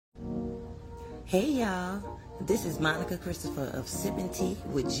Hey y'all, this is Monica Christopher of Sippin' Tea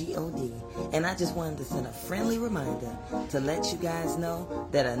with G.O.D. And I just wanted to send a friendly reminder to let you guys know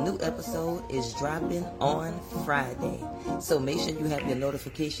that a new episode is dropping on Friday. So make sure you have your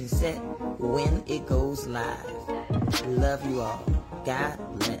notifications set when it goes live. Love you all. God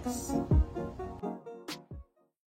bless.